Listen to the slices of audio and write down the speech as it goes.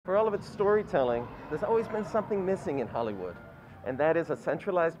For all of its storytelling, there's always been something missing in Hollywood, and that is a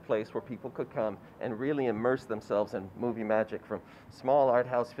centralized place where people could come and really immerse themselves in movie magic, from small art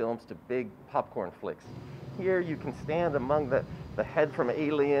house films to big popcorn flicks. Here you can stand among the head from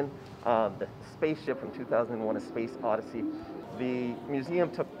Alien, the spaceship from 2001: A Space Odyssey. The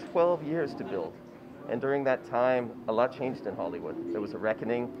museum took 12 years to build, and during that time, a lot changed in Hollywood. There was a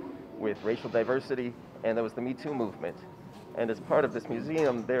reckoning with racial diversity, and there was the Me Too movement. And as part of this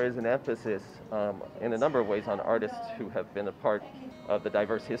museum, there is an emphasis in a number of ways on artists who have been a part of the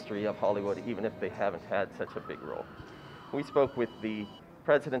diverse history of Hollywood, even if they haven't had such a big role. We spoke with the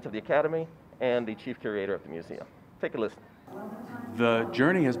president of the Academy and the chief curator of the museum. Take a listen. The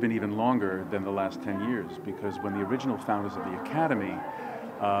journey has been even longer than the last 10 years, because when the original founders of the Academy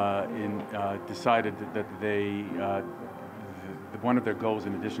decided that one of their goals,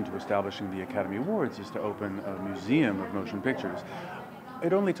 in addition to establishing the Academy Awards, is to open a museum of motion pictures.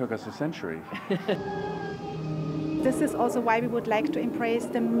 It only took us a century. This is also why we would like to embrace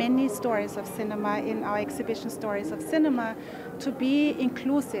the many stories of cinema in our exhibition, Stories of Cinema, to be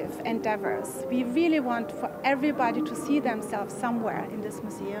inclusive and diverse. We really want for everybody to see themselves somewhere in this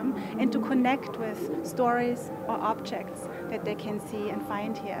museum and to connect with stories or objects that they can see and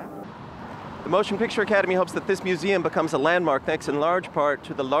find here. The Motion Picture Academy hopes that this museum becomes a landmark thanks in large part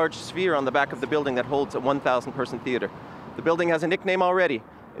to the large sphere on the back of the building that holds a 1,000-person theater. The building has a nickname already.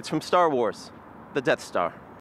 It's from Star Wars, the Death Star.